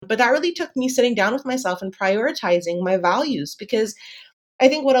But that really took me sitting down with myself and prioritizing my values, because I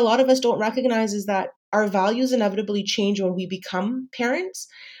think what a lot of us don't recognize is that our values inevitably change when we become parents.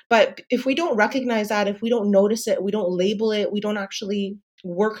 But if we don't recognize that, if we don't notice it, we don't label it, we don't actually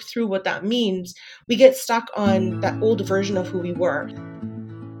work through what that means, we get stuck on that old version of who we were.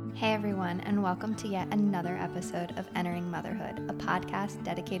 Hey everyone, and welcome to yet another episode of Entering Motherhood, a podcast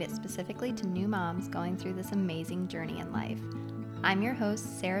dedicated specifically to new moms going through this amazing journey in life. I'm your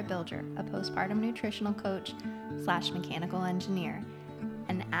host, Sarah Bilger, a postpartum nutritional coach / mechanical engineer.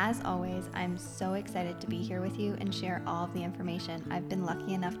 And as always, I'm so excited to be here with you and share all of the information I've been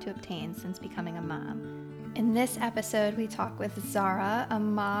lucky enough to obtain since becoming a mom. In this episode, we talk with Zara, a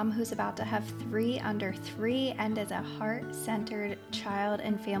mom who's about to have 3 under 3 and is a heart-centered child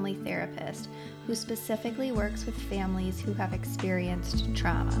and family therapist who specifically works with families who have experienced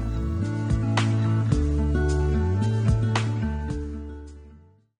trauma.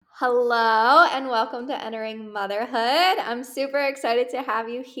 Hello, and welcome to Entering Motherhood. I'm super excited to have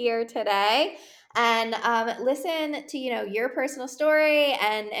you here today and listen to your personal story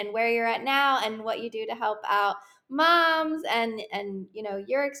and where you're at now and what you do to help out moms and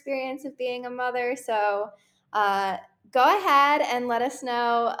your experience of being a mother. So go ahead and let us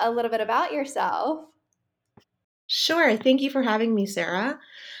know a little bit about yourself. Sure. Thank you for having me, Sarah.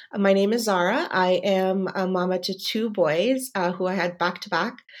 My name is Zara. I am a mama to 2 boys who I had back to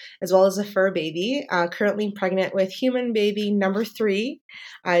back, as well as a fur baby. Currently pregnant with human baby number 3,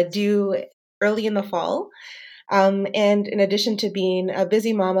 due early in the fall. And in addition to being a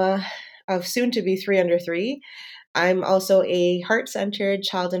busy mama of soon to be 3 under 3, I'm also a heart-centered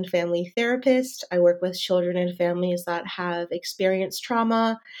child and family therapist. I work with children and families that have experienced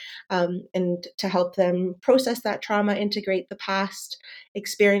trauma, and to help them process that trauma, integrate the past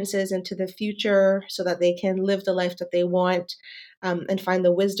experiences into the future so that they can live the life that they want, and find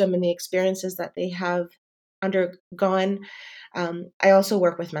the wisdom in the experiences that they have undergone. I also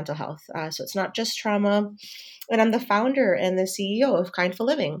work with mental health, so it's not just trauma. And I'm the founder and the CEO of Kindful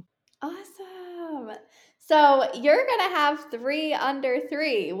Living. Awesome. So you're gonna have 3 under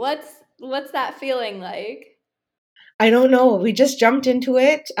 3. What's that feeling like? I don't know. We just jumped into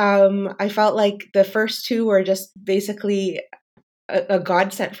it. I felt like the first 2 were just basically a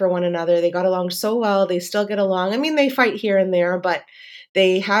godsend for one another. They got along so well. They still get along. I mean, they fight here and there, but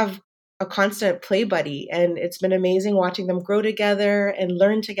they have a constant play buddy, and it's been amazing watching them grow together and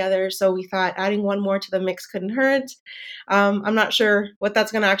learn together. So we thought adding one more to the mix couldn't hurt. I'm not sure what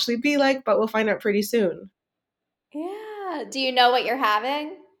that's going to actually be like, but we'll find out pretty soon. Yeah. Do you know what you're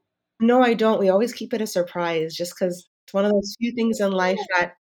having? No, I don't. We always keep it a surprise just because it's one of those few things in life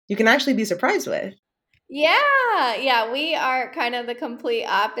that you can actually be surprised with. Yeah. Yeah, we are kind of the complete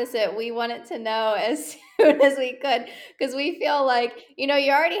opposite. We wanted to know as soon as we could because we feel like, you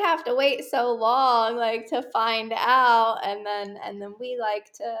already have to wait so long like to find out and then we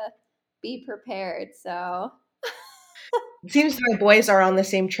like to be prepared. So, It seems my boys are on the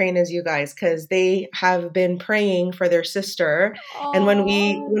same train as you guys because they have been praying for their sister, and when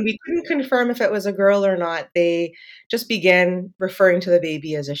we oh. when we couldn't confirm if it was a girl or not, they just began referring to the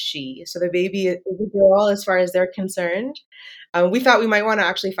baby as a she. So the baby is a girl as far as they're concerned. We thought we might want to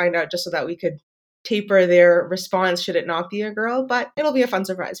actually find out just so that we could taper their response should it not be a girl, but it'll be a fun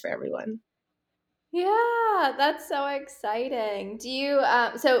surprise for everyone. Yeah, that's so exciting. Do you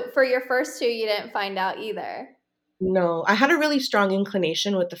so for your first 2 you didn't find out either? No, I had a really strong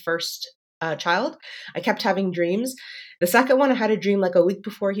inclination with the first child. I kept having dreams. The second one, I had a dream like a week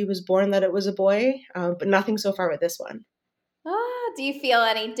before he was born that it was a boy, but nothing so far with this one. Do you feel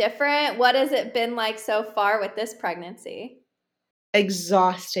any different? What has it been like so far with this pregnancy?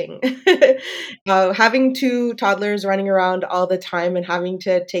 Exhausting. Having 2 toddlers running around all the time and having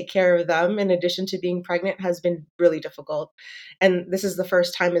to take care of them in addition to being pregnant has been really difficult. And this is the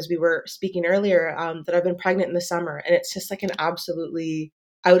first time, as we were speaking earlier, that I've been pregnant in the summer. And it's just like an absolutely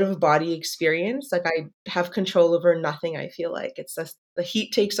out of body experience. Like I have control over nothing, I feel like. It's just the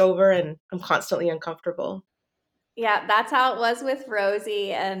heat takes over and I'm constantly uncomfortable. Yeah, that's how it was with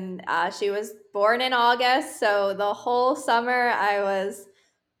Rosie, and she was born in August, so the whole summer I was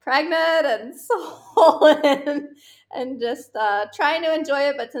pregnant and swollen and just trying to enjoy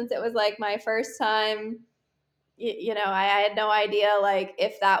it. But since it was like my first time, I had no idea like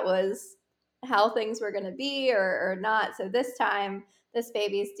if that was how things were going to be or not. So this time, this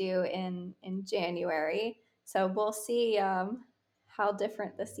baby's due in January, so we'll see how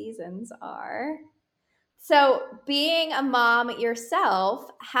different the seasons are. So, being a mom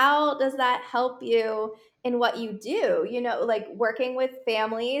yourself, how does that help you in what you do? Like working with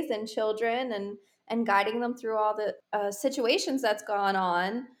families and children and guiding them through all the situations that's gone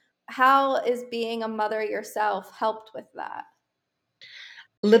on. How is being a mother yourself helped with that?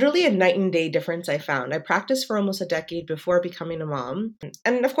 Literally a night and day difference I found. I practiced for almost a decade before becoming a mom.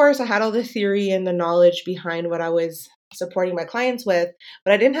 And of course, I had all the theory and the knowledge behind what I was supporting my clients with,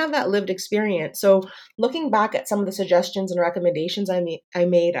 but I didn't have that lived experience. So, looking back at some of the suggestions and recommendations I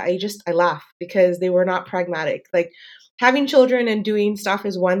made, I laugh because they were not pragmatic. Like having children and doing stuff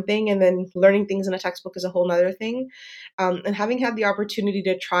is one thing, and then learning things in a textbook is a whole nother thing. And having had the opportunity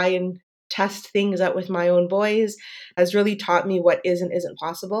to try and test things out with my own boys has really taught me what is and isn't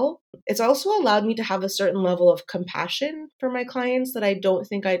possible. It's also allowed me to have a certain level of compassion for my clients that I don't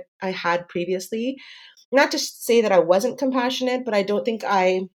think I had previously. Not to say that I wasn't compassionate, but I don't think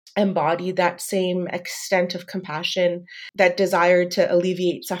I embodied that same extent of compassion, that desire to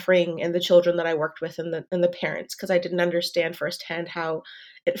alleviate suffering in the children that I worked with and the parents, because I didn't understand firsthand how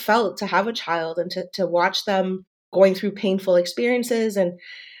it felt to have a child and to watch them going through painful experiences and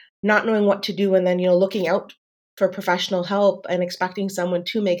not knowing what to do, and then looking out for professional help and expecting someone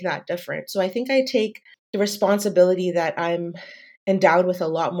to make that difference. So I think I take the responsibility that I'm endowed with a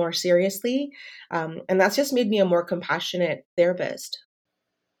lot more seriously, and that's just made me a more compassionate therapist.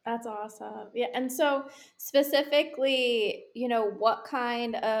 That's awesome. Yeah, and so specifically, what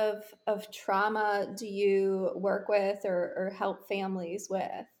kind of trauma do you work with or help families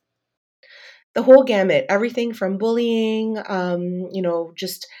with? The whole gamut, everything from bullying,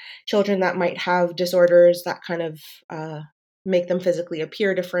 just children that might have disorders that kind of make them physically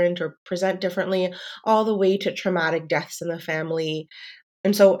appear different or present differently, all the way to traumatic deaths in the family.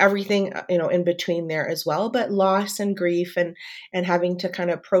 And so everything, in between there as well, but loss and grief and having to kind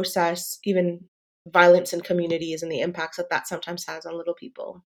of process even violence in communities and the impacts that that sometimes has on little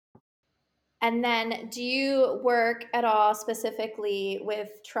people. And then do you work at all specifically with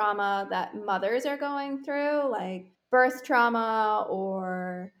trauma that mothers are going through, like birth trauma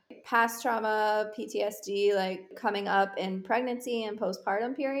or past trauma, PTSD, like coming up in pregnancy and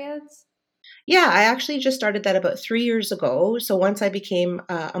postpartum periods? Yeah, I actually just started that about 3 years ago. So once I became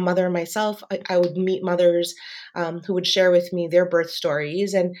a mother myself, I would meet mothers who would share with me their birth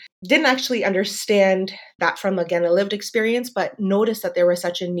stories, and didn't actually understand that from, again, a lived experience, but noticed that there was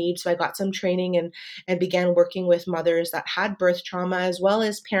such a need. So I got some training and began working with mothers that had birth trauma, as well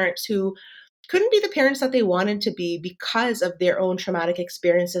as parents who couldn't be the parents that they wanted to be because of their own traumatic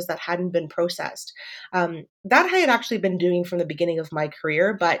experiences that hadn't been processed. That I had actually been doing from the beginning of my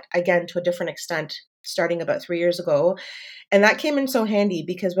career, but again, to a different extent, starting about 3 years ago. And that came in so handy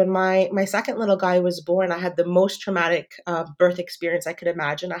because when my second little guy was born, I had the most traumatic birth experience I could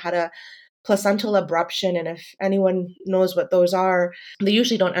imagine. I had a placental abruption, and if anyone knows what those are, they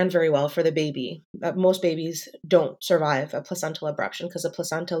usually don't end very well for the baby. Most babies don't survive a placental abruption because the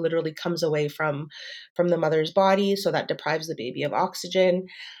placenta literally comes away from the mother's body, so that deprives the baby of oxygen.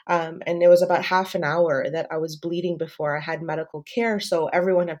 And it was about half an hour that I was bleeding before I had medical care, so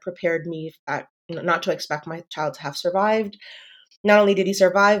everyone had prepared me that not to expect my child to have survived. Not only did he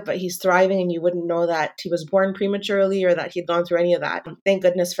survive, but he's thriving, and you wouldn't know that he was born prematurely or that he'd gone through any of that. Thank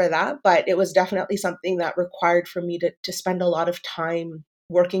goodness for that. But it was definitely something that required for me to spend a lot of time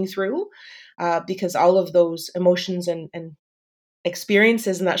working through, because all of those emotions and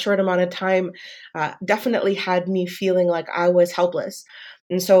experiences in that short amount of time definitely had me feeling like I was helpless.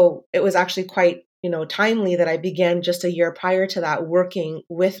 And so it was actually quite, timely that I began just a year prior to that working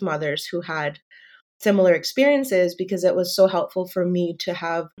with mothers who had similar experiences, because it was so helpful for me to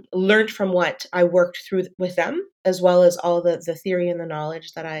have learned from what I worked through with them, as well as all the theory and the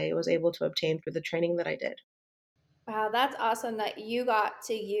knowledge that I was able to obtain through the training that I did. Wow, that's awesome that you got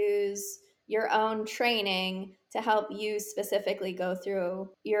to use your own training to help you specifically go through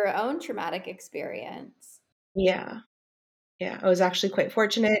your own traumatic experience. Yeah. Yeah, I was actually quite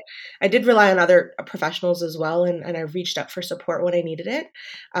fortunate. I did rely on other professionals as well, and I reached out for support when I needed it.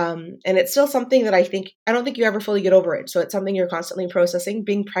 And it's still something that I don't think you ever fully get over it. So it's something you're constantly processing.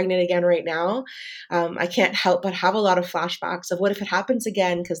 Being pregnant again right now, I can't help but have a lot of flashbacks of what if it happens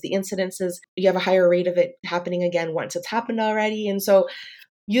again, because the incidences, you have a higher rate of it happening again once it's happened already. And so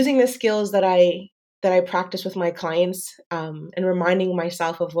using the skills that I practice with my clients, and reminding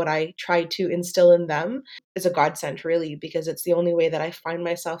myself of what I try to instill in them is a godsend, really, because it's the only way that I find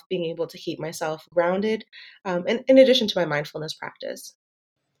myself being able to keep myself grounded, and in addition to my mindfulness practice.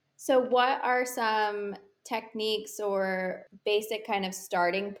 So, what are some techniques or basic kind of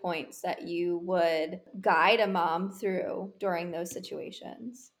starting points that you would guide a mom through during those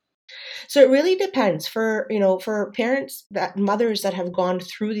situations? So it really depends for, for parents, that mothers that have gone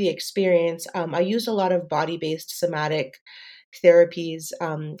through the experience. I use a lot of body-based somatic therapies,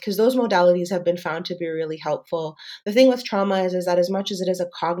 because those modalities have been found to be really helpful. The thing with trauma is that as much as it is a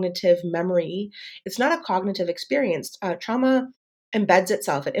cognitive memory, it's not a cognitive experience. Trauma embeds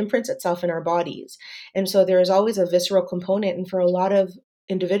itself, it imprints itself in our bodies. And so there is always a visceral component. And for a lot of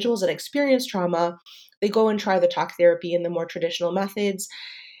individuals that experience trauma, they go and try the talk therapy and the more traditional methods,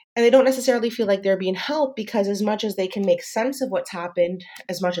 and they don't necessarily feel like they're being helped, because as much as they can make sense of what's happened,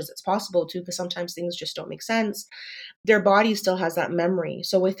 as much as it's possible to, because sometimes things just don't make sense, their body still has that memory.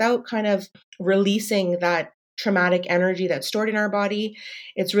 So without kind of releasing that traumatic energy that's stored in our body,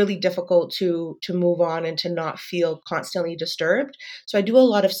 it's really difficult to move on and to not feel constantly disturbed. So I do a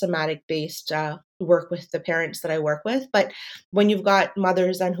lot of somatic based work with the parents that I work with. But when you've got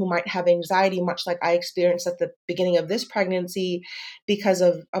mothers then who might have anxiety, much like I experienced at the beginning of this pregnancy, because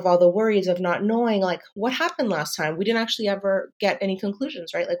of all the worries of not knowing, like, what happened last time? We didn't actually ever get any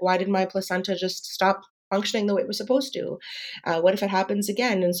conclusions, right? Like, why did my placenta just stop functioning the way it was supposed to? What if it happens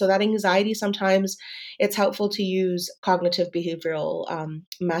again? And so that anxiety, sometimes it's helpful to use cognitive behavioral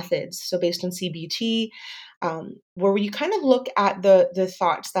methods. So based on CBT, where you kind of look at the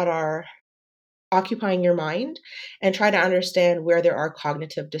thoughts that are occupying your mind and try to understand where there are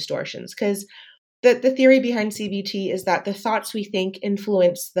cognitive distortions. Because the theory behind CBT is that the thoughts we think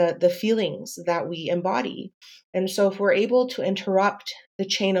influence the feelings that we embody. And so if we're able to interrupt the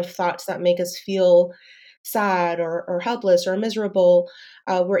chain of thoughts that make us feel sad or helpless or miserable,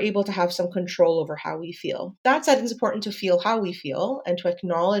 we're able to have some control over how we feel. That said, it's important to feel how we feel and to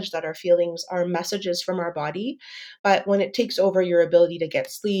acknowledge that our feelings are messages from our body. But when it takes over your ability to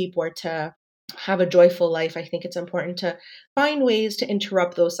get sleep or to have a joyful life, I think it's important to find ways to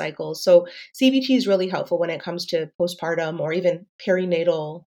interrupt those cycles. So CBT is really helpful when it comes to postpartum or even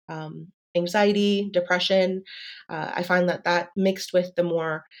perinatal anxiety, depression. I find that mixed with the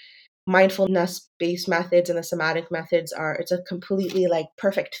more mindfulness based methods and the somatic methods it's a completely like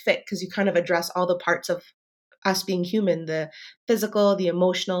perfect fit, because you kind of address all the parts of us being human: the physical, the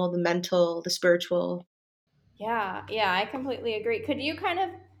emotional, the mental, the spiritual. Yeah, yeah, I completely agree. Could you kind of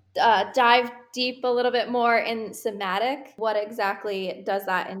dive deep a little bit more in somatic? What exactly does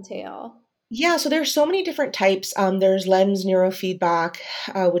that entail? Yeah, so there's so many different types. There's lens neurofeedback,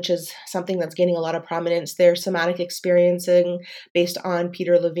 which is something that's gaining a lot of prominence. There's somatic experiencing, based on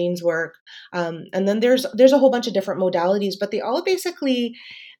Peter Levine's work, and then there's a whole bunch of different modalities, but they all basically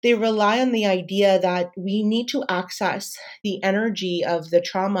they rely on the idea that we need to access the energy of the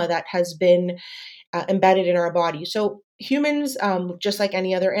trauma that has been embedded in our body. So humans, just like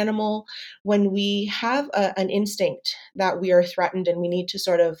any other animal, when we have an instinct that we are threatened and we need to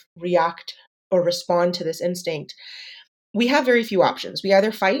sort of react or respond to this instinct, we have very few options. We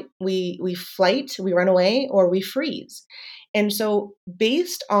either fight, we flight, we run away, or we freeze. And so,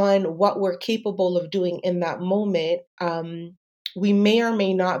 based on what we're capable of doing in that moment, we may or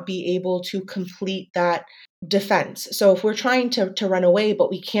may not be able to complete that defense. So, if we're trying to run away, but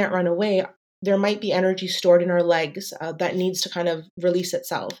we can't run away, there might be energy stored in our legs that needs to kind of release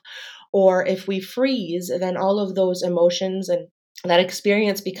itself. Or if we freeze, then all of those emotions and that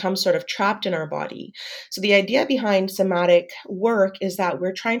experience becomes sort of trapped in our body. So the idea behind somatic work is that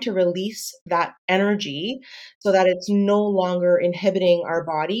we're trying to release that energy so that it's no longer inhibiting our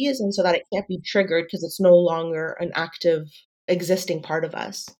bodies and so that it can't be triggered because it's no longer an active existing part of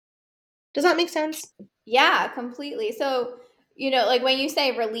us. Does that make sense? Yeah, completely. So, like when you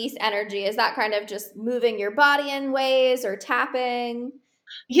say release energy, is that kind of just moving your body in ways or tapping?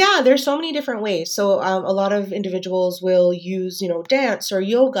 Yeah, there's so many different ways. So a lot of individuals will use, dance or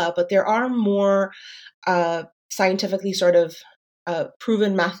yoga, but there are more scientifically sort of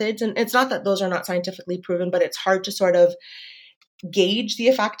proven methods. And it's not that those are not scientifically proven, but it's hard to sort of gauge the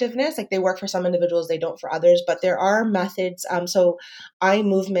effectiveness. Like they work for some individuals, they don't for others, but there are methods. So eye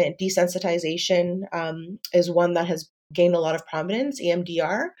movement desensitization is one that has gained a lot of prominence,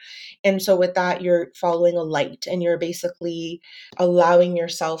 EMDR. And so with that, you're following a light and you're basically allowing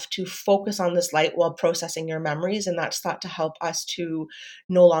yourself to focus on this light while processing your memories. And that's thought to help us to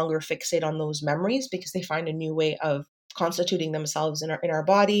no longer fixate on those memories because they find a new way of constituting themselves in our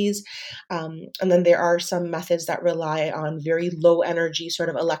bodies. And then there are some methods that rely on very low energy sort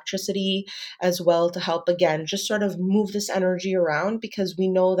of electricity as well to help, again, just sort of move this energy around because we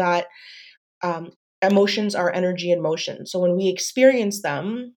know that um, emotions are energy in motion. So when we experience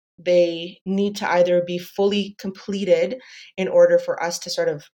them, they need to either be fully completed in order for us to sort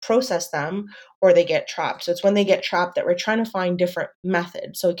of process them or they get trapped. So it's when they get trapped that we're trying to find different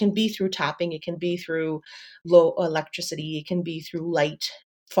methods. So it can be through tapping, it can be through low electricity, it can be through light,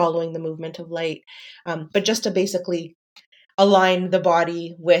 following the movement of light. But just to basically align the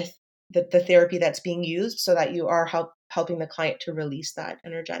body with the therapy that's being used so that you are helping the client to release that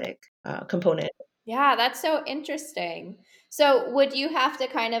energetic component. Yeah, that's so interesting. So, would you have to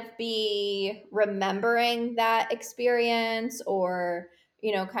kind of be remembering that experience or,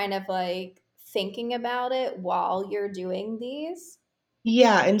 kind of like thinking about it while you're doing these?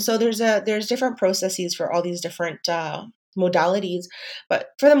 Yeah, and so there's different processes for all these different modalities,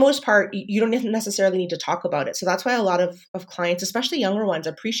 but for the most part, you don't necessarily need to talk about it. So that's why a lot of clients, especially younger ones,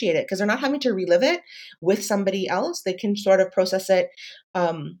 appreciate it because they're not having to relive it with somebody else. They can sort of process it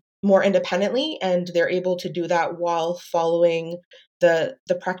more independently, and they're able to do that while following the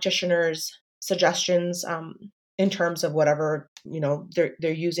practitioner's suggestions in terms of whatever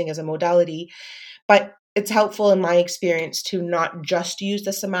they're using as a modality. But it's helpful in my experience to not just use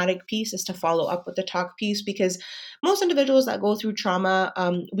the somatic piece, is to follow up with the talk piece, because most individuals that go through trauma,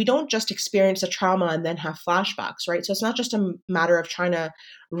 we don't just experience a trauma and then have flashbacks, right? So it's not just a matter of trying to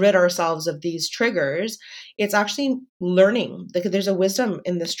rid ourselves of these triggers. It's actually learning. There's a wisdom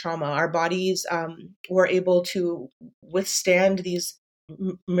in this trauma. Our bodies were able to withstand these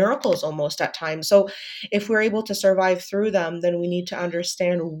miracles almost at times. So if we're able to survive through them, then we need to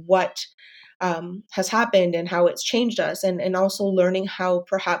understand what has happened and how it's changed us, and also learning how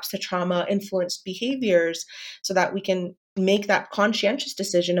perhaps the trauma influenced behaviors so that we can make that conscientious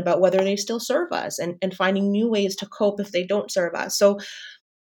decision about whether they still serve us, and finding new ways to cope if they don't serve us. So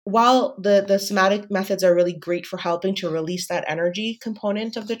while the somatic methods are really great for helping to release that energy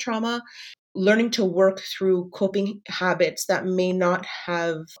component of the trauma, learning to work through coping habits that may not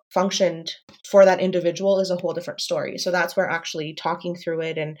have functioned for that individual is a whole different story. So that's where actually talking through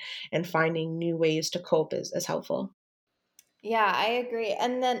it and finding new ways to cope is helpful. Yeah, I agree.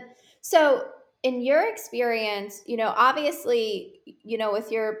 And then, so in your experience, obviously,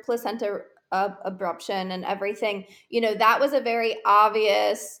 with your placenta abruption and everything, that was a very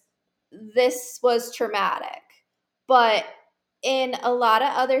obvious, this was traumatic. But in a lot of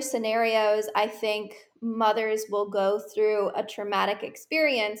other scenarios, I think mothers will go through a traumatic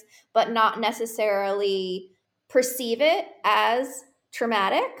experience, but not necessarily perceive it as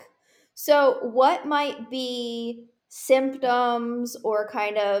traumatic. So, what might be symptoms or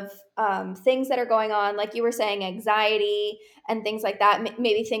kind of things that are going on, like you were saying, anxiety and things like that,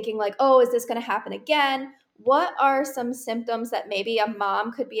 maybe thinking like, oh, is this going to happen again? What are some symptoms that maybe a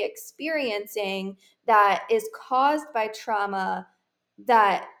mom could be experiencing that is caused by trauma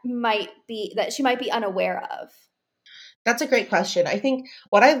that she might be unaware of? That's a great question. I think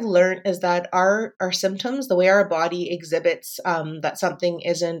what I've learned is that our symptoms, the way our body exhibits that something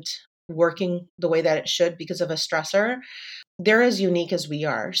isn't working the way that it should because of a stressor, they're as unique as we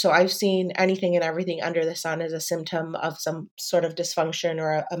are. So I've seen anything and everything under the sun as a symptom of some sort of dysfunction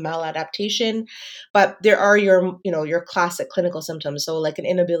or a maladaptation. But there are your classic clinical symptoms. So like an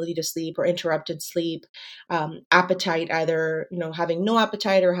inability to sleep or interrupted sleep, appetite, either having no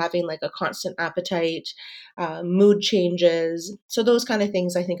appetite or having like a constant appetite, mood changes. So those kind of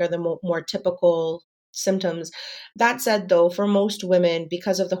things I think are the more typical symptoms. That said, though, for most women,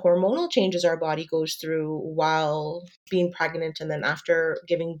 because of the hormonal changes our body goes through while being pregnant and then after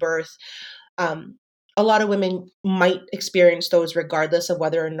giving birth, um, a lot of women might experience those regardless of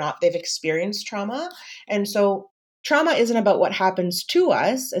whether or not they've experienced trauma. And so trauma isn't about what happens to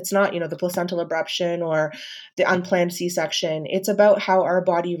us. It's not, the placental abruption or the unplanned C-section. It's about how our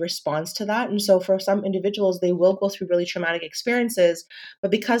body responds to that. And so for some individuals, they will go through really traumatic experiences,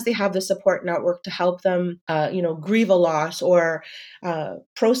 but because they have the support network to help them, grieve a loss or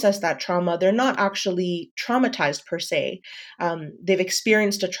process that trauma, they're not actually traumatized per se. They've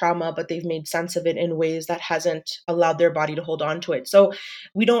experienced a trauma, but they've made sense of it in ways that hasn't allowed their body to hold on to it. So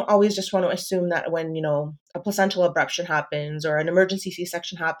we don't always just want to assume that when, a placental abruption happens or an emergency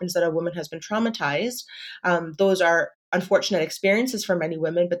C-section happens, that a woman has been traumatized. Those are unfortunate experiences for many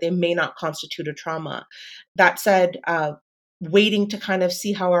women, but they may not constitute a trauma. That said, waiting to kind of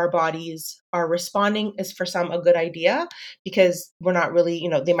see how our bodies are responding is for some a good idea, because we're not really,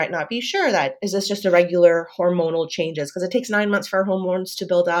 they might not be sure that is this just a regular hormonal changes, because it takes 9 months for our hormones to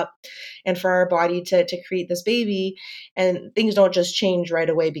build up and for our body to create this baby, and things don't just change right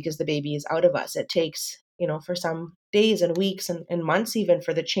away because the baby is out of us. It takes, for some days and weeks and months even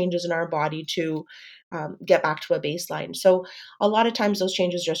for the changes in our body to get back to a baseline. So a lot of times those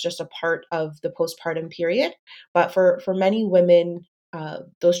changes are just a part of the postpartum period. But for many women,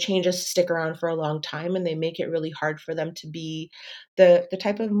 those changes stick around for a long time, and they make it really hard for them to be the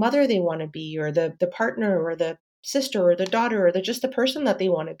type of mother they want to be, or the partner, or the sister, or the daughter, or just the person that they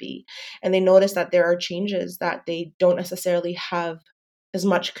want to be. And they notice that there are changes that they don't necessarily have as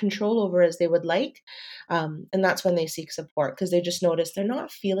much control over as they would like. And that's when they seek support, because they just notice they're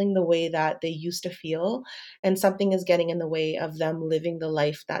not feeling the way that they used to feel, and something is getting in the way of them living the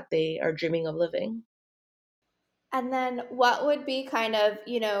life that they are dreaming of living. And then what would be kind of,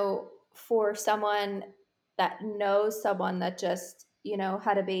 for someone that knows someone that just,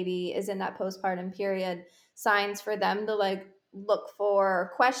 had a baby, is in that postpartum period, signs for them to like look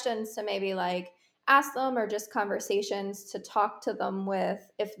for, questions to maybe like ask them, or just conversations to talk to them with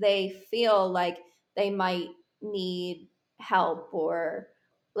if they feel like they might need help, or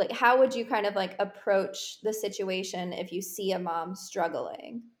like how would you kind of like approach the situation if you see a mom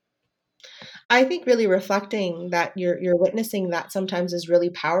struggling? I think really reflecting that you're witnessing that sometimes is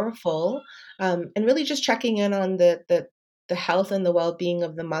really powerful, and really just checking in on the health and the well-being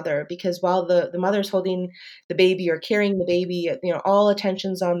of the mother, because while the mother's holding the baby or carrying the baby, all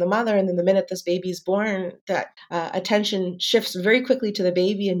attention's on the mother, and then the minute this baby's born, that attention shifts very quickly to the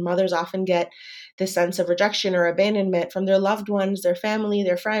baby, and mothers often get this sense of rejection or abandonment from their loved ones, their family,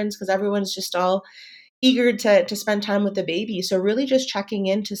 their friends, because everyone's just all eager to spend time with the baby. So really just checking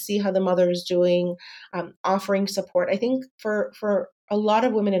in to see how the mother is doing, offering support. I think for a lot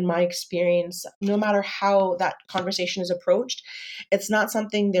of women in my experience, no matter how that conversation is approached, it's not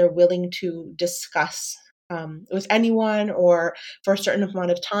something they're willing to discuss with anyone or for a certain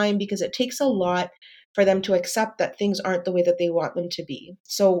amount of time, because it takes a lot for them to accept that things aren't the way that they want them to be.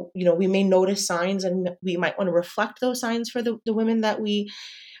 So, we may notice signs, and we might want to reflect those signs for the women that we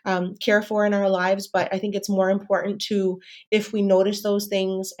care for in our lives. But I think it's more important to, if we notice those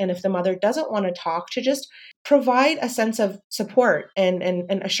things and if the mother doesn't want to talk, to just provide a sense of support and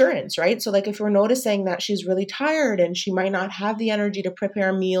assurance, right? So, like, if we're noticing that she's really tired and she might not have the energy to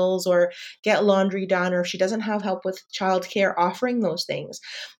prepare meals or get laundry done, or if she doesn't have help with childcare, offering those things.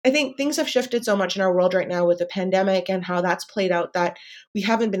 I think things have shifted so much in our world right now with the pandemic and how that's played out, that we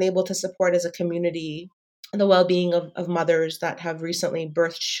haven't been able to support as a community the well-being of mothers that have recently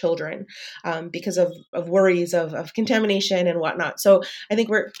birthed children, because of worries of contamination and whatnot. So I think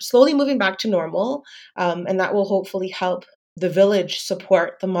we're slowly moving back to normal, and that will hopefully help the village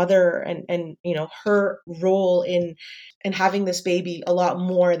support the mother and her role in having this baby a lot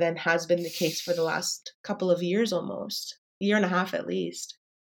more than has been the case for the last couple of years, almost year and a half at least.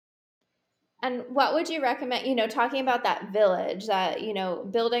 And what would you recommend, talking about that village, that,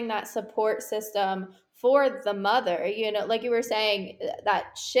 building that support system for the mother, like you were saying,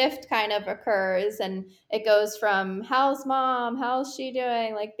 that shift kind of occurs, and it goes from how's mom, how's she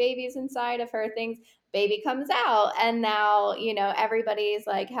doing, like baby's inside of her, things, baby comes out, and now, everybody's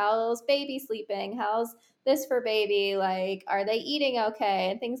like, how's baby sleeping? How's this for baby? Like, are they eating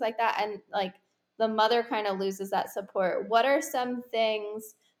okay? And things like that. And like the mother kind of loses that support. What are some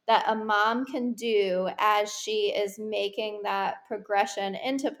things that a mom can do as she is making that progression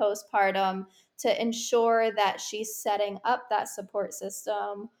into postpartum to ensure that she's setting up that support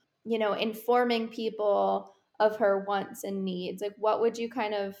system, informing people of her wants and needs? Like, what would you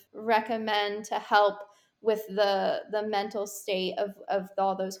kind of recommend to help with the mental state of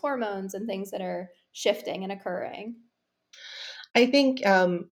all those hormones and things that are shifting and occurring? I think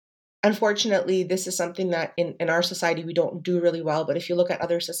unfortunately, this is something that in our society we don't do really well. But if you look at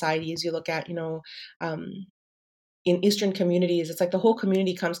other societies, you look at, um, in Eastern communities, it's like the whole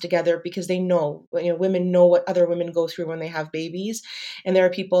community comes together because they know, women know what other women go through when they have babies. And there are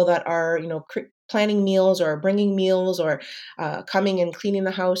people that are, planning meals or bringing meals or coming and cleaning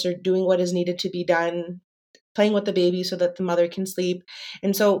the house or doing what is needed to be done, playing with the baby so that the mother can sleep.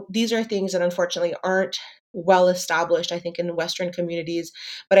 And so these are things that unfortunately aren't well established, I think, in Western communities.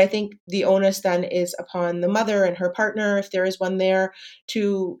 But I think the onus then is upon the mother and her partner, if there is one there,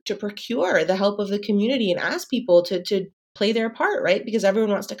 to procure the help of the community and ask people to play their part, right? Because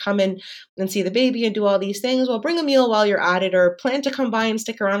everyone wants to come in and see the baby and do all these things. Well, bring a meal while you're at it, or plan to come by and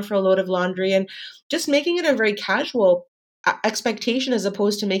stick around for a load of laundry, and just making it a very casual expectation, as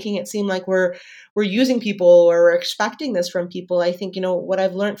opposed to making it seem like we're using people or we're expecting this from people. I think, what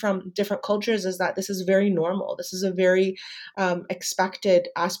I've learned from different cultures is that this is very normal. This is a very expected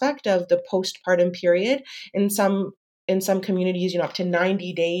aspect of the postpartum period. In some communities, up to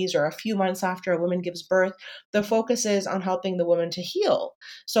 90 days or a few months after a woman gives birth, the focus is on helping the woman to heal.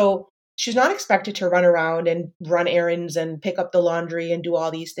 So she's not expected to run around and run errands and pick up the laundry and do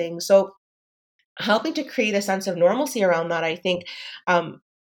all these things. So helping to create a sense of normalcy around that, I think,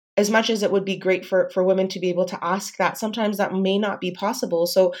 as much as it would be great for women to be able to ask that, sometimes that may not be possible.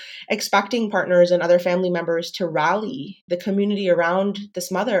 So expecting partners and other family members to rally the community around this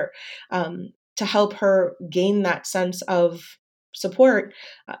mother, to help her gain that sense of support,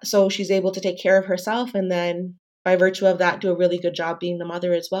 so she's able to take care of herself, and then by virtue of that, do a really good job being the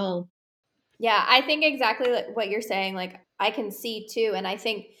mother as well. Yeah, I think exactly like what you're saying. Like, I can see too. And I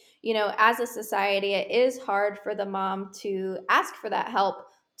think, as a society, it is hard for the mom to ask for that help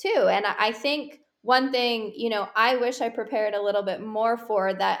too. And I think one thing, I wish I prepared a little bit more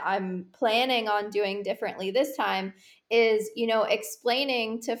for that I'm planning on doing differently this time is,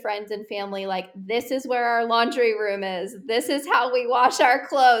 explaining to friends and family, like, this is where our laundry room is. This is how we wash our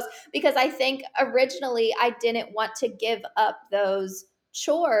clothes. Because I think originally I didn't want to give up those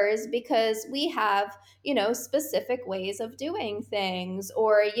chores because we have, specific ways of doing things.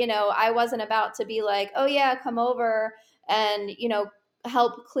 Or, I wasn't about to be like, oh, yeah, come over and,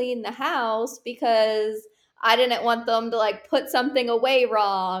 help clean the house, because I didn't want them to like put something away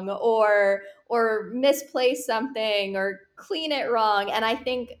wrong or misplace something or clean it wrong. And I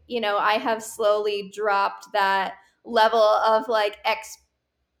think, I have slowly dropped that level of like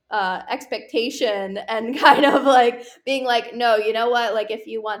expectation and kind of like being like, no, you know what, like, if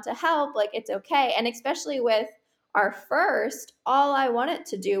you want to help, like, it's okay. And especially with our first, all I wanted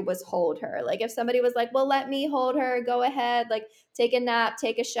to do was hold her. Like, if somebody was like, well, let me hold her, go ahead, like, take a nap,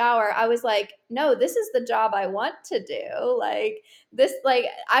 take a shower, I was like, no, this is the job I want to do. Like, this, like,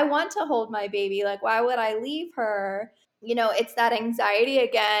 I want to hold my baby, like, why would I leave her? It's that anxiety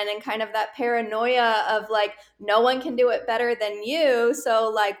again, and kind of that paranoia of like, no one can do it better than you.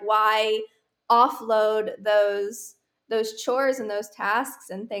 So like, why offload those chores and those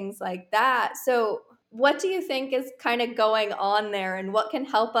tasks and things like that? So what do you think is kind of going on there, and what can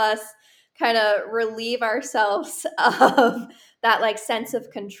help us kind of relieve ourselves of that like sense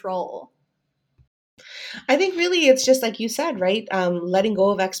of control? I think really it's just like you said, right? Letting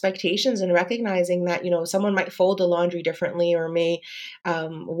go of expectations and recognizing that, someone might fold the laundry differently or may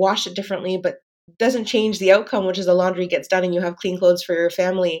wash it differently, but doesn't change the outcome, which is the laundry gets done and you have clean clothes for your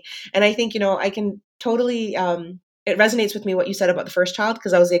family. And I think, I can totally, it resonates with me what you said about the first child,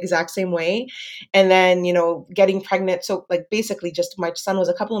 because I was the exact same way. And then, getting pregnant. So, like, basically, just my son was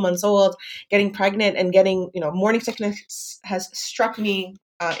a couple of months old, getting pregnant and getting, morning sickness has struck me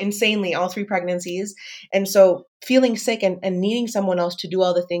insanely all three pregnancies. And so feeling sick and needing someone else to do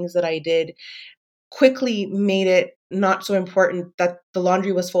all the things that I did quickly made it not so important that the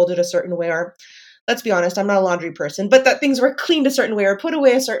laundry was folded a certain way, or let's be honest, I'm not a laundry person, but that things were cleaned a certain way or put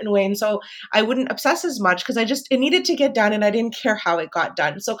away a certain way. And so I wouldn't obsess as much because it needed to get done and I didn't care how it got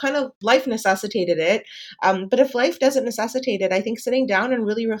done. So kind of life necessitated it. But if life doesn't necessitate it, I think sitting down and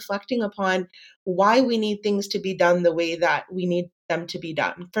really reflecting upon why we need things to be done the way that we need them to be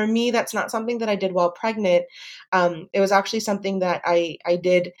done. For me, that's not something that I did while pregnant. It was actually something that I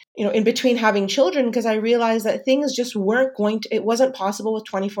did, in between having children, because I realized that things just weren't it wasn't possible with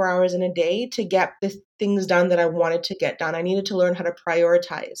 24 hours in a day to get the things done that I wanted to get done. I needed to learn how to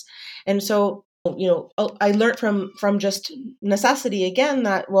prioritize. And so, I learned from just necessity again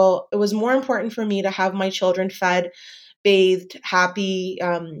that, well, it was more important for me to have my children fed, bathed, happy,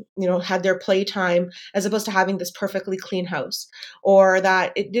 had their playtime, as opposed to having this perfectly clean house. Or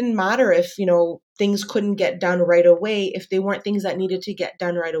that it didn't matter if, things couldn't get done right away, if they weren't things that needed to get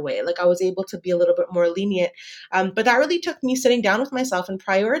done right away. Like, I was able to be a little bit more lenient. But that really took me sitting down with myself and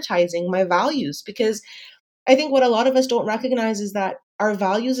prioritizing my values, because I think what a lot of us don't recognize is that our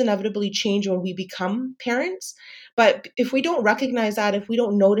values inevitably change when we become parents. But if we don't recognize that, if we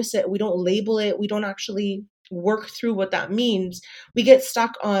don't notice it, we don't label it, we don't actually work through what that means, we get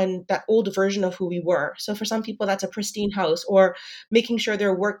stuck on that old version of who we were. So for some people, that's a pristine house, or making sure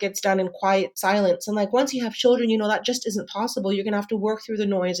their work gets done in quiet silence. And like, once you have children, that just isn't possible. You're going to have to work through the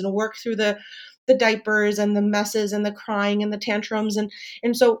noise and work through the diapers and the messes and the crying and the tantrums.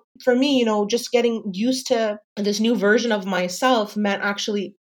 And so for me, just getting used to this new version of myself meant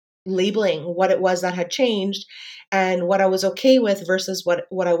actually labeling what it was that had changed and what I was okay with versus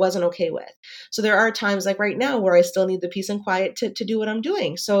what I wasn't okay with. So there are times like right now where I still need the peace and quiet to do what I'm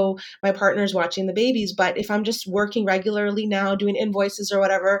doing. So my partner's watching the babies, but if I'm just working regularly now, doing invoices or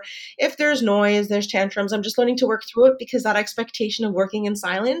whatever, if there's noise, there's tantrums, I'm just learning to work through it, because that expectation of working in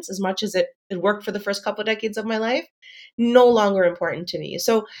silence, as much as it worked for the first couple of decades of my life, no longer important to me.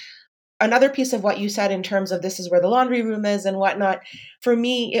 So another piece of what you said in terms of this is where the laundry room is and whatnot, for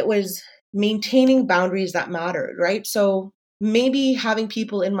me, it was maintaining boundaries that mattered, right? So maybe having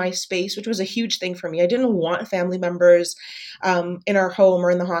people in my space, which was a huge thing for me. I didn't want family members in our home or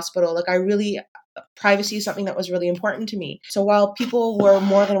in the hospital. Like, privacy is something that was really important to me. So while people were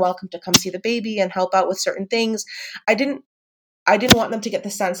more than welcome to come see the baby and help out with certain things, I didn't I didn't want them to get the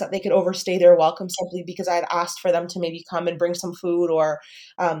sense that they could overstay their welcome simply because I had asked for them to maybe come and bring some food or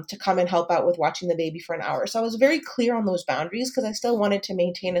to come and help out with watching the baby for an hour. So I was very clear on those boundaries because I still wanted to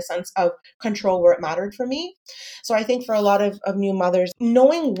maintain a sense of control where it mattered for me. So I think for a lot of new mothers,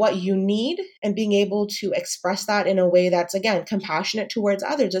 knowing what you need and being able to express that in a way that's, again, compassionate towards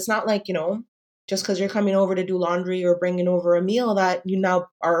others. It's not like, just because you're coming over to do laundry or bringing over a meal that you now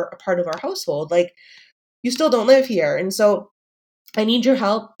are a part of our household. Like, you still don't live here. And so I need your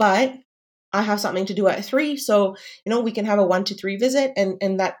help, but I have something to do at 3. So, we can have a 1 to 3 visit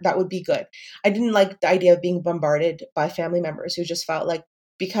and that would be good. I didn't like the idea of being bombarded by family members who just felt like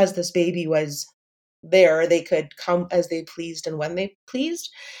because this baby was there, they could come as they pleased and when they pleased.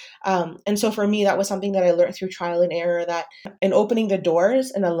 And so for me, that was something that I learned through trial and error, that in opening the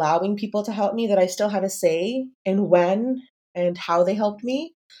doors and allowing people to help me, that I still had a say in when and how they helped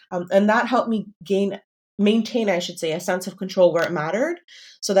me. And that helped me maintain, I should say, a sense of control where it mattered,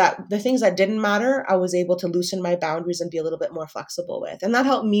 so that the things that didn't matter, I was able to loosen my boundaries and be a little bit more flexible with. And that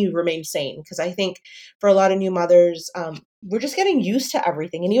helped me remain sane, because I think for a lot of new mothers, we're just getting used to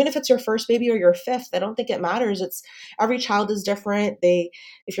everything. And even if it's your first baby or your fifth, I don't think it matters. It's every child is different.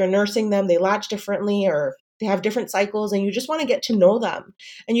 If you're nursing them, they latch differently or they have different cycles, and you just want to get to know them.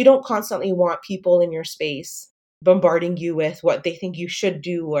 And you don't constantly want people in your space bombarding you with what they think you should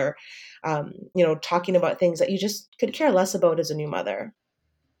do, or talking about things that you just could care less about as a new mother.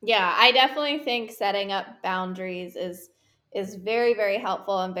 Yeah, I definitely think setting up boundaries is very, very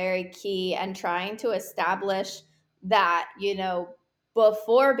helpful and very key, and trying to establish that,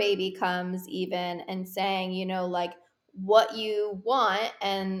 before baby comes even, and saying, like what you want,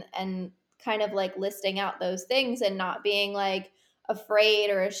 and kind of like listing out those things, and not being like afraid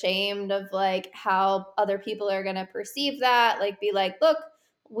or ashamed of like how other people are going to perceive that. Like, be like, look,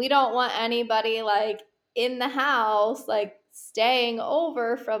 we don't want anybody like in the house like staying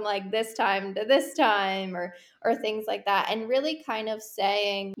over from like this time to this time, or things like that, and really kind of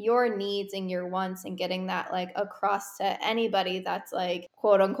saying your needs and your wants, and getting that like across to anybody that's like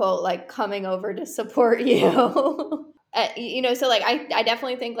quote unquote like coming over to support you. So like I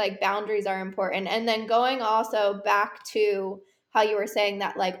definitely think like boundaries are important. And then going also back to how you were saying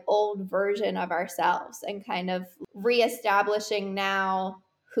that like old version of ourselves, and kind of reestablishing now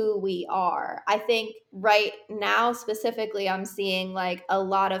who we are. I think right now specifically I'm seeing like a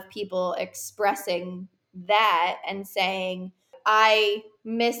lot of people expressing that and saying I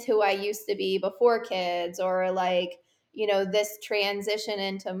miss who I used to be before kids, or like, this transition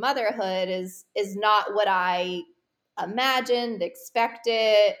into motherhood is not what I imagined,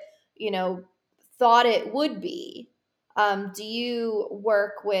 expected, you know, thought it would be. Do you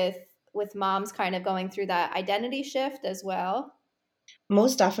work with moms kind of going through that identity shift as well?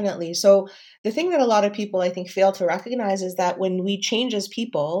 Most definitely. So the thing that a lot of people I think fail to recognize is that when we change as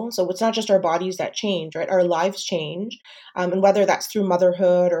people, so it's not just our bodies that change, right? Our lives change, and whether that's through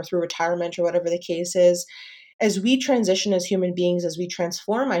motherhood or through retirement or whatever the case is, as we transition as human beings, as we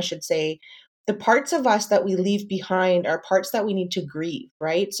transform, I should say, the parts of us that we leave behind are parts that we need to grieve,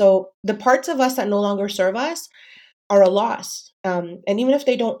 right? So the parts of us that no longer serve us are a loss. And even if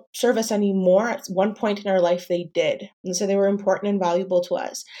they don't serve us anymore, at one point in our life they did. And so they were important and valuable to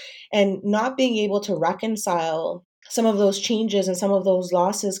us. And not being able to reconcile some of those changes and some of those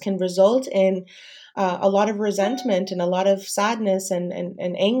losses can result in a lot of resentment and a lot of sadness and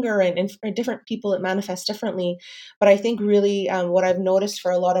anger. And for different people, it manifests differently. But I think really what I've noticed for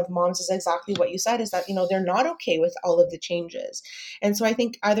a lot of moms is exactly what you said, is that, they're not okay with all of the changes. And so I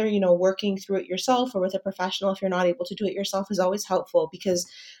think either, working through it yourself or with a professional, if you're not able to do it yourself, is always helpful, because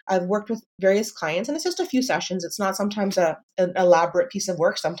I've worked with various clients and it's just a few sessions. It's not sometimes an elaborate piece of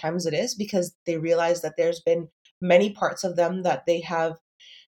work. Sometimes it is, because they realize that there's been many parts of them that they have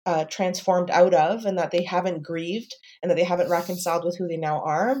transformed out of, and that they haven't grieved and that they haven't reconciled with who they now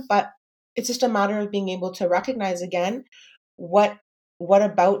are. But it's just a matter of being able to recognize again what what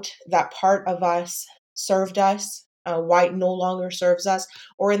about that part of us served us, why it no longer serves us,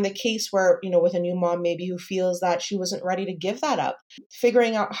 or in the case where, with a new mom maybe who feels that she wasn't ready to give that up,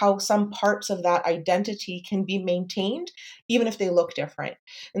 figuring out how some parts of that identity can be maintained even if they look different.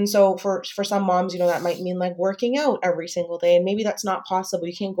 And so for some moms, that might mean like working out every single day, and maybe that's not possible.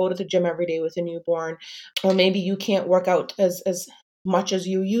 You can't go to the gym every day with a newborn, or maybe you can't work out as much as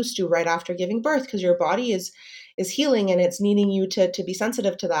you used to right after giving birth, because your body is healing and it's needing you to be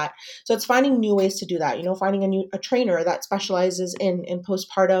sensitive to that. So it's finding new ways to do that, finding a trainer that specializes in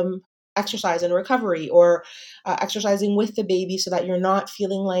postpartum exercise and recovery, or exercising with the baby, so that you're not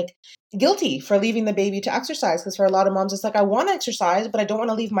feeling like guilty for leaving the baby to exercise. Because for a lot of moms, it's like, I want to exercise, but I don't want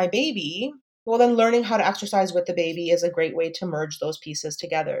to leave my baby. well, then learning how to exercise with the baby is a great way to merge those pieces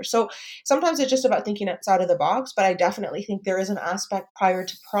together. So sometimes it's just about thinking outside of the box, but I definitely think there is an aspect prior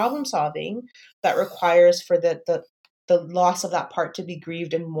to problem solving that requires for the loss of that part to be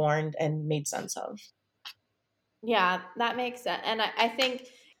grieved and mourned and made sense of. Yeah, that makes sense. And I think,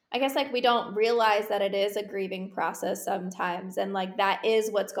 I guess, like, we don't realize that it is a grieving process sometimes. And like, that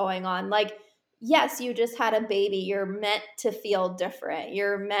is what's going on. Like, yes, you just had a baby. You're meant to feel different.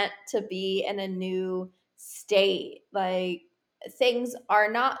 You're meant to be in a new state. Like, things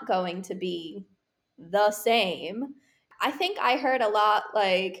are not going to be the same. I think I heard a lot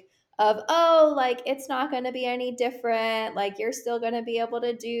like of, oh, like it's not going to be any different. Like you're still going to be able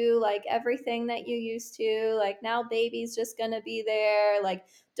to do like everything that you used to. Like now baby's just going to be there. Like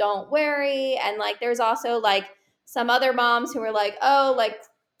don't worry. And like there's also like some other moms who are like, oh, like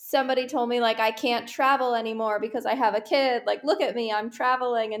somebody told me like I can't travel anymore because I have a kid. Like look at me, I'm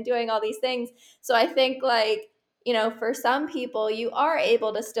traveling and doing all these things. So I think like, you know, for some people, you are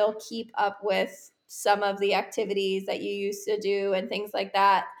able to still keep up with some of the activities that you used to do and things like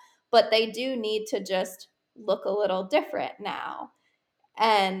that, but they do need to just look a little different now.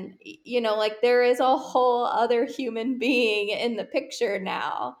 And, you know, like there is a whole other human being in the picture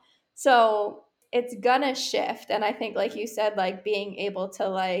now. So it's gonna shift. And I think, like you said, like being able to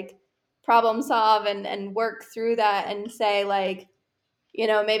like problem solve and work through that and say, like, you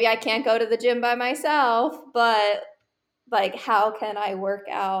know, maybe I can't go to the gym by myself, but like how can I work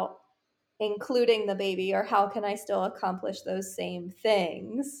out including the baby, or how can I still accomplish those same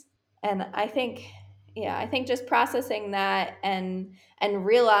things? And I think, yeah, I think just processing that and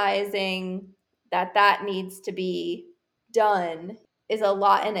realizing that that needs to be done is a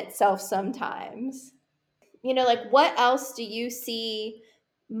lot in itself sometimes. You know, like what else do you see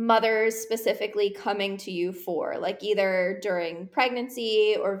mothers specifically coming to you for, like either during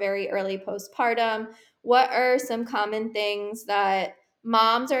pregnancy or very early postpartum? What are some common things that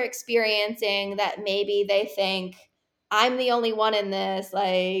moms are experiencing that maybe they think, I'm the only one in this,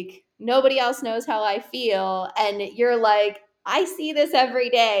 like nobody else knows how I feel? And you're like, I see this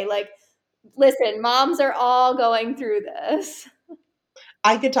every day. Like, listen, moms are all going through this.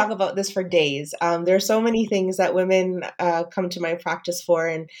 I could talk about this for days. There's so many things that women come to my practice for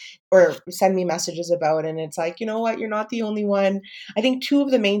and or send me messages about, and it's like, you know what, you're not the only one. I think two of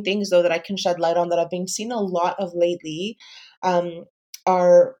the main things though that I can shed light on that I've been seeing a lot of lately um,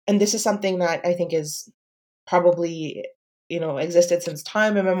 are, and this is something that I think is probably existed since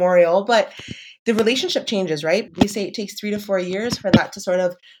time immemorial, but the relationship changes, right? We say it takes 3 to 4 years for that to sort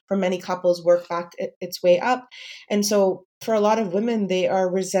of, for many couples, work back its way up. And so for a lot of women, they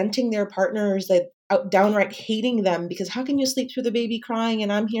are resenting their partners, like downright hating them, because how can you sleep through the baby crying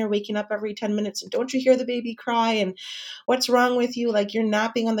and I'm here waking up every 10 minutes and don't you hear the baby cry? And what's wrong with you? Like you're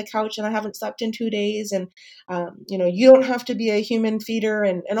napping on the couch and I haven't slept in 2 days. And, you don't have to be a human feeder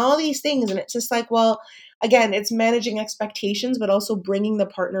and all these things. And it's just like, well, again, it's managing expectations, but also bringing the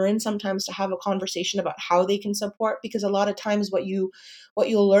partner in sometimes to have a conversation about how they can support. Because a lot of times, what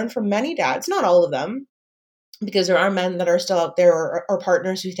you'll learn from many dads, not all of them, because there are men that are still out there, or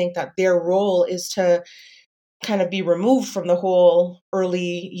partners who think that their role is to kind of be removed from the whole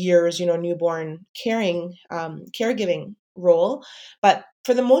early years, newborn caregiving role. But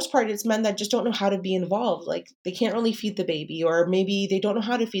for the most part, it's men that just don't know how to be involved. Like they can't really feed the baby, or maybe they don't know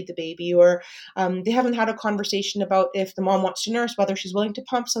how to feed the baby, or they haven't had a conversation about if the mom wants to nurse, whether she's willing to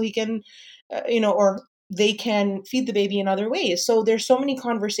pump so he can, or they can feed the baby in other ways. So there's so many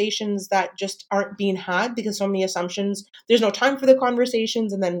conversations that just aren't being had because so many assumptions. There's no time for the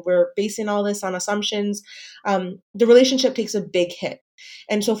conversations, and then we're basing all this on assumptions. The relationship takes a big hit.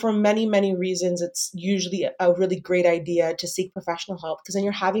 And so, for many, many reasons, it's usually a really great idea to seek professional help, because then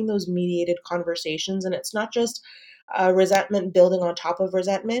you're having those mediated conversations, and it's not just resentment building on top of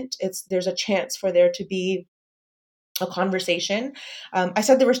resentment. There's a chance for there to be a conversation. I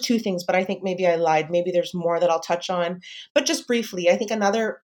said there was two things, but I think maybe I lied. Maybe there's more that I'll touch on. But just briefly, I think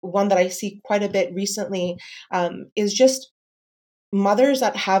another one that I see quite a bit recently is just mothers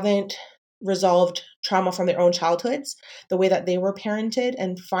that haven't resolved trauma from their own childhoods, the way that they were parented,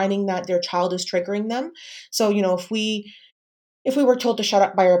 and finding that their child is triggering them. So, if we were told to shut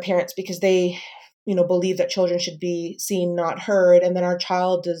up by our parents because they, believe that children should be seen, not heard, and then our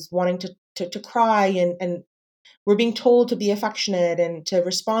child is wanting to cry, and we're being told to be affectionate and to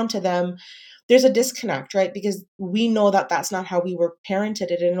respond to them, there's a disconnect, right? Because we know that that's not how we were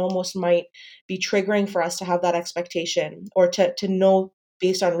parented, and it almost might be triggering for us to have that expectation, or to know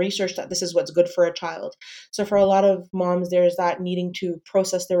based on research that this is what's good for a child. So for a lot of moms, there's that needing to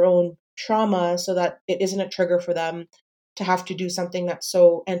process their own trauma so that it isn't a trigger for them to have to do something that's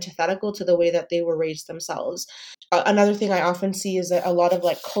so antithetical to the way that they were raised themselves. Another thing I often see is that a lot of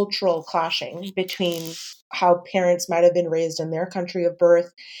like cultural clashing between how parents might have been raised in their country of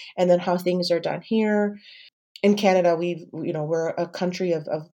birth and then how things are done here. In Canada, we're a country of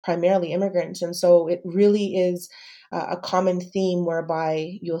primarily immigrants, and so it really is a common theme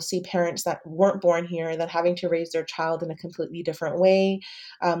whereby you'll see parents that weren't born here that having to raise their child in a completely different way,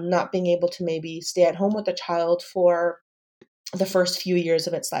 not being able to maybe stay at home with the child for the first few years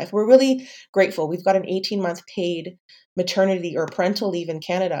of its life. We're really grateful. We've got an 18-month paid maternity or parental leave in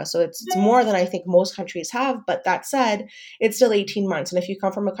Canada. So it's more than I think most countries have. But that said, it's still 18 months. And if you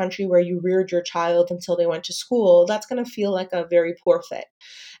come from a country where you reared your child until they went to school, that's going to feel like a very poor fit.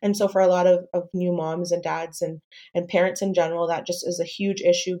 And so for a lot of new moms and dads and parents in general, that just is a huge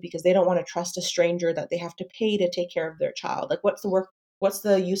issue because they don't want to trust a stranger that they have to pay to take care of their child. Like, what's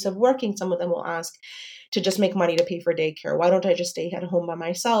the use of working? Some of them will ask, to just make money to pay for daycare. Why don't I just stay at home by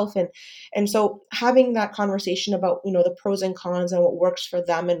myself? And so having that conversation about, the pros and cons and what works for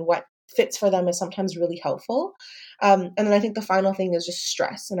them and what fits for them is sometimes really helpful. And then I think the final thing is just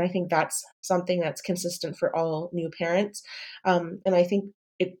stress. And I think that's something that's consistent for all new parents. And I think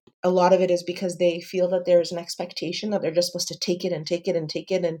a lot of it is because they feel that there's an expectation that they're just supposed to take it and take it and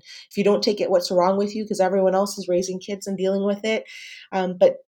take it. And if you don't take it, what's wrong with you? Because everyone else is raising kids and dealing with it.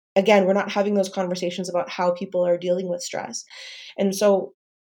 But again, we're not having those conversations about how people are dealing with stress. And so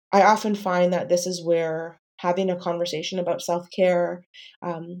I often find that this is where having a conversation about self-care,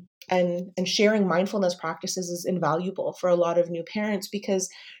 and sharing mindfulness practices is invaluable for a lot of new parents because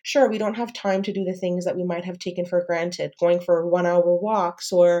sure, we don't have time to do the things that we might have taken for granted, going for 1 hour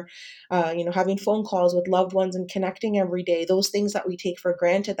walks or having phone calls with loved ones and connecting every day. Those things that we take for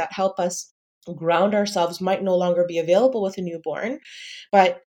granted that help us ground ourselves might no longer be available with a newborn.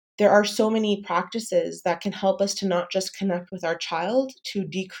 But there are so many practices that can help us to not just connect with our child to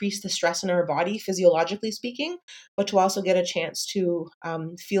decrease the stress in our body, physiologically speaking, but to also get a chance to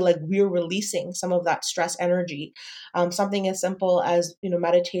feel like we're releasing some of that stress energy. Something as simple as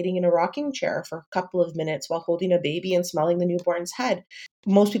meditating in a rocking chair for a couple of minutes while holding a baby and smelling the newborn's head.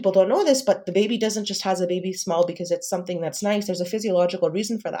 Most people don't know this, but the baby doesn't just has a baby smell because it's something that's nice. There's a physiological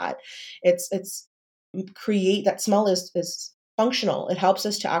reason for that. It's create that smell is functional. It helps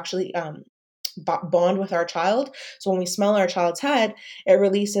us to actually bond with our child. So when we smell our child's head, it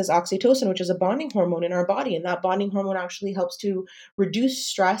releases oxytocin, which is a bonding hormone in our body. And that bonding hormone actually helps to reduce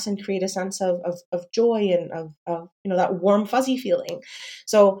stress and create a sense of joy and of that warm, fuzzy feeling.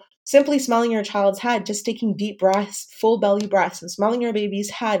 So simply smelling your child's head, just taking deep breaths, full belly breaths, and smelling your baby's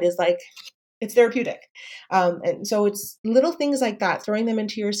head is like, it's therapeutic. And so it's little things like that, throwing them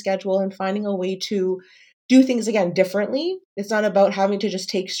into your schedule and finding a way to do things again differently. It's not about having to just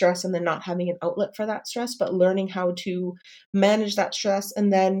take stress and then not having an outlet for that stress, but learning how to manage that stress.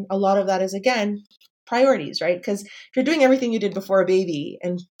 And then a lot of that is, again, priorities, right? Because if you're doing everything you did before a baby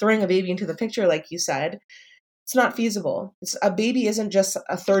and throwing a baby into the picture, like you said, it's not feasible. A baby isn't just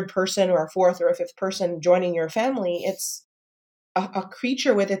a third person or a fourth or a fifth person joining your family. It's a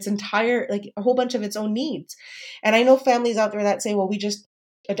creature with its entire, like a whole bunch of its own needs. And I know families out there that say, well, we just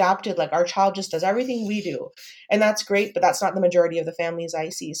adopted, like our child just does everything we do. And that's great, but that's not the majority of the families I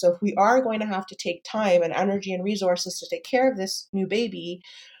see. So if we are going to have to take time and energy and resources to take care of this new baby,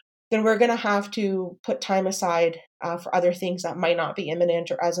 then we're going to have to put time aside for other things that might not be imminent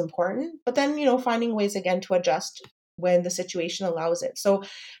or as important. But then, finding ways again to adjust when the situation allows it. So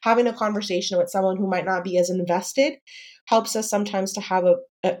having a conversation with someone who might not be as invested helps us sometimes to have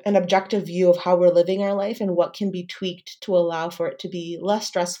an objective view of how we're living our life and what can be tweaked to allow for it to be less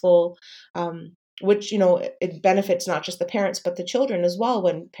stressful, which it benefits not just the parents but the children as well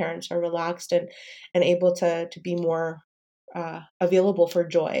when parents are relaxed and able to be more available for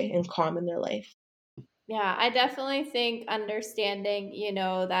joy and calm in their life. Yeah, I definitely think understanding,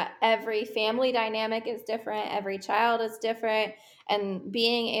 that every family dynamic is different, every child is different, and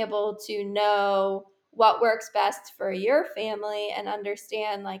being able to know what works best for your family and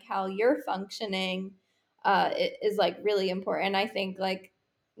understand like how you're functioning is like really important. I think like,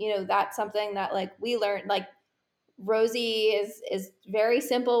 that's something that like we learned like Rosie is very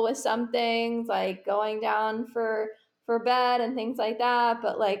simple with some things, like going down for bed and things like that.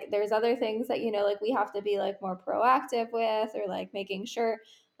 But like there's other things that, like we have to be like more proactive with or like making sure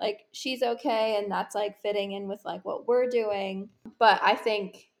like she's okay and that's like fitting in with like what we're doing. But I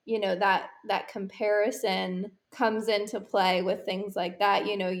think that comparison comes into play with things like that.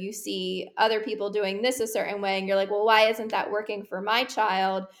 You see other people doing this a certain way and you're like, well, why isn't that working for my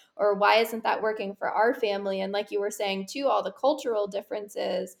child, or why isn't that working for our family? And like you were saying too, all the cultural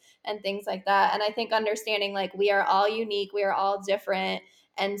differences and things like that. And I think understanding like we are all unique, we are all different,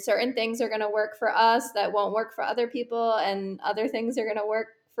 and certain things are going to work for us that won't work for other people, and other things are going to work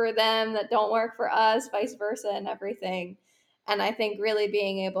for them that don't work for us, vice versa, and everything. And I think really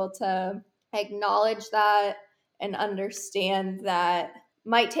being able to acknowledge that and understand that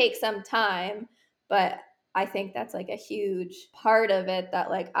might take some time, but I think that's like a huge part of it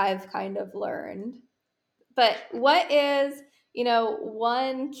that like I've kind of learned. But what is,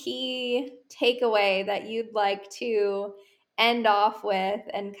 one key takeaway that you'd like to end off with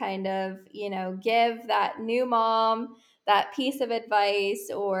and kind of, give that new mom that piece of advice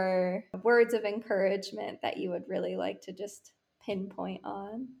or words of encouragement that you would really like to just pinpoint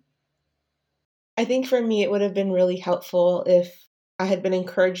on? I think for me, it would have been really helpful if I had been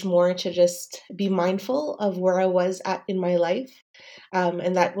encouraged more to just be mindful of where I was at in my life.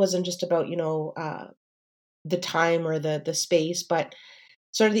 And that wasn't just about, the time or the space, but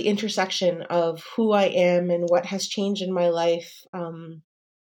sort of the intersection of who I am and what has changed in my life, and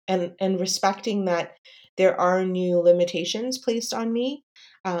respecting that there are new limitations placed on me,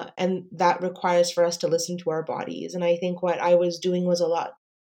 and that requires for us to listen to our bodies. And I think what I was doing was a lot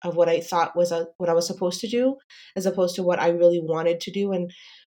of what I thought was what I was supposed to do, as opposed to what I really wanted to do. And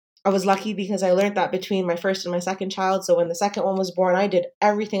I was lucky because I learned that between my first and my second child. So when the second one was born, I did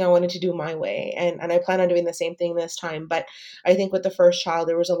everything I wanted to do my way. And I plan on doing the same thing this time. But I think with the first child,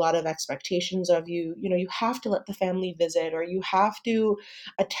 there was a lot of expectations of you. You have to let the family visit, or you have to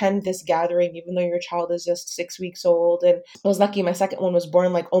attend this gathering, even though your child is just 6 weeks old. And I was lucky my second one was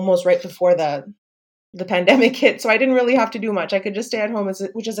born like almost right before the pandemic hit. So I didn't really have to do much. I could just stay at home,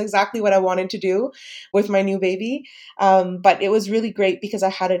 which is exactly what I wanted to do with my new baby. But it was really great because I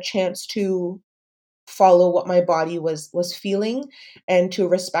had a chance to follow what my body was feeling, and to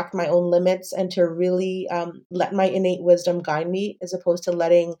respect my own limits, and to really let my innate wisdom guide me, as opposed to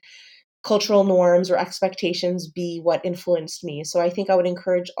letting cultural norms or expectations be what influenced me. So I think I would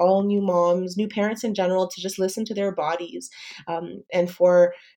encourage all new moms, new parents in general, to just listen to their bodies, and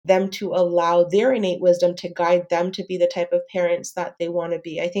for them to allow their innate wisdom to guide them to be the type of parents that they want to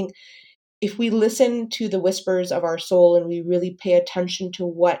be. I think if we listen to the whispers of our soul and we really pay attention to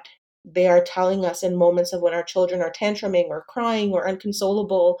what they are telling us in moments of when our children are tantruming or crying or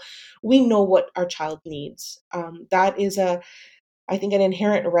unconsolable, we know what our child needs. That is I think an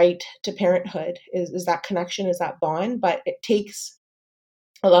inherent right to parenthood, is that connection, is that bond. But it takes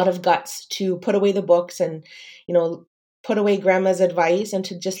a lot of guts to put away the books and, you know, put away grandma's advice, and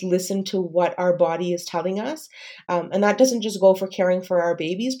to just listen to what our body is telling us. And that doesn't just go for caring for our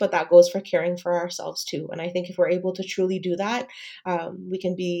babies, but that goes for caring for ourselves too. And I think if we're able to truly do that, we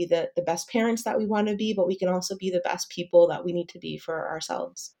can be the best parents that we want to be, but we can also be the best people that we need to be for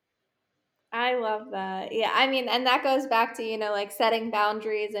ourselves. I love that. Yeah, I mean, and that goes back to, like setting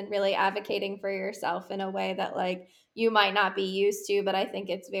boundaries and really advocating for yourself in a way that like you might not be used to, but I think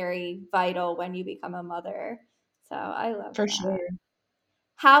it's very vital when you become a mother. So I love For that. sure.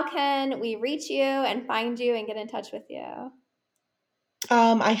 How can we reach you and find you and get in touch with you?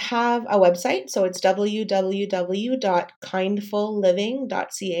 I have a website, so it's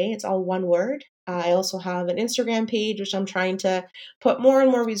www.kindfulliving.ca. It's all one word. I also have an Instagram page, which I'm trying to put more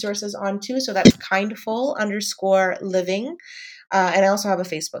and more resources onto. So that's kindful_living. And I also have a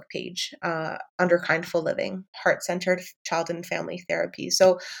Facebook page under Kindful Living, Heart Centered Child and Family Therapy.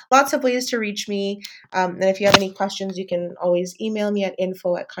 So lots of ways to reach me. And if you have any questions, you can always email me at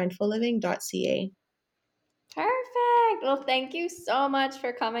info@kindfulliving.ca. Perfect. Well, thank you so much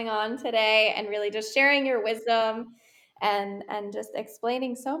for coming on today and really just sharing your wisdom and just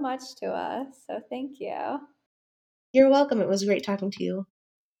explaining so much to us. So thank you. You're welcome. It was great talking to you.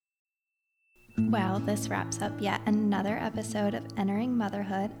 Well, this wraps up yet another episode of Entering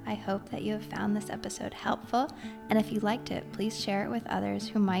Motherhood. I hope that you have found this episode helpful, and if you liked it, please share it with others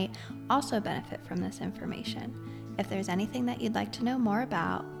who might also benefit from this information. If there's anything that you'd like to know more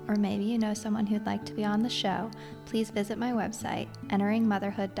about, or maybe you know someone who'd like to be on the show, please visit my website,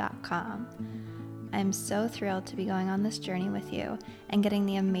 enteringmotherhood.com. I'm so thrilled to be going on this journey with you and getting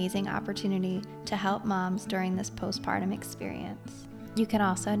the amazing opportunity to help moms during this postpartum experience. You can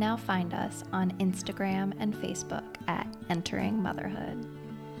also now find us on Instagram and Facebook at Entering Motherhood.